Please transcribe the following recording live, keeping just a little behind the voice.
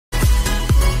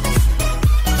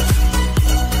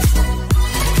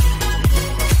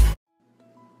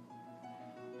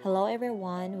Hello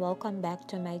everyone, welcome back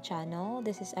to my channel.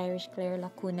 This is Irish Claire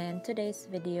Lacuna. In today's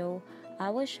video, I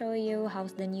will show you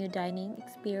how's the new dining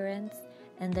experience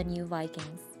and the new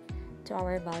Vikings. To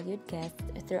our valued guests,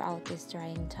 throughout these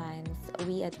trying times,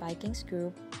 we at Vikings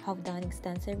Group have done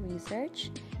extensive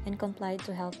research and complied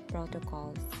to health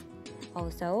protocols.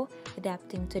 Also,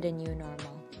 adapting to the new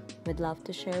normal. We'd love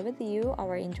to share with you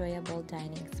our enjoyable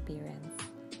dining experience.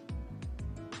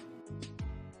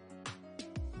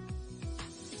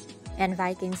 And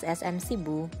Vikings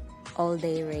SMCEBU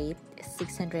all-day rate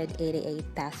 688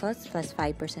 pesos plus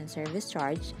 5% service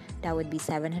charge. That would be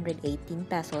 718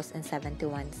 pesos and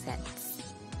 71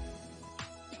 cents.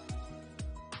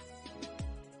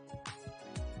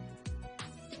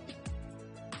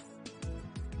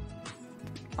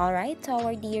 Alright, to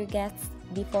our dear guests,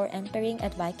 before entering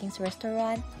at Vikings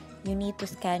restaurant, you need to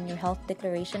scan your health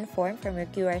declaration form from your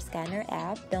QR scanner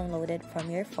app downloaded from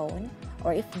your phone,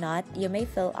 or if not, you may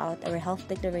fill out our health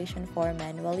declaration form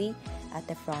manually at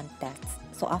the front desk.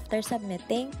 So after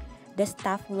submitting, the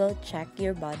staff will check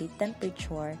your body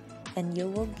temperature and you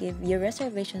will give your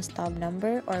reservation stub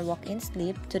number or walk-in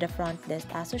slip to the front desk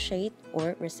associate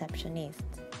or receptionist.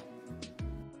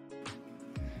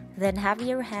 Then have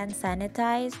your hands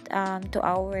sanitized to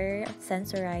our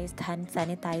sensorized hand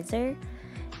sanitizer.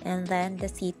 And then the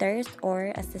seaters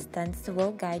or assistants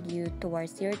will guide you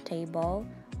towards your table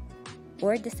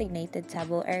or designated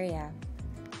table area.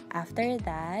 After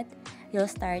that, you'll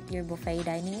start your buffet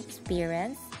dining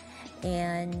experience,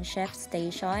 and chef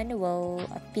station will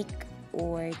pick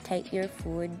or take your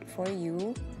food for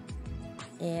you.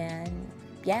 And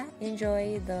yeah,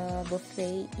 enjoy the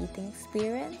buffet eating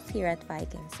experience here at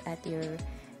Vikings at your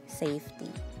safety.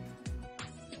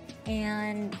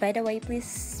 And by the way,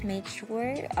 please make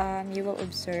sure you will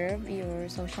observe your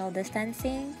social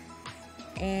distancing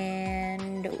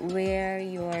and wear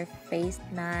your face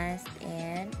mask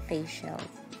and face shield.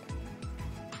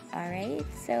 Alright,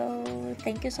 so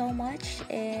thank you so much,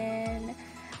 and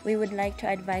we would like to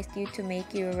advise you to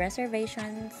make your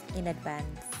reservations in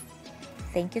advance.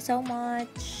 Thank you so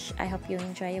much. I hope you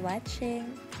enjoy watching.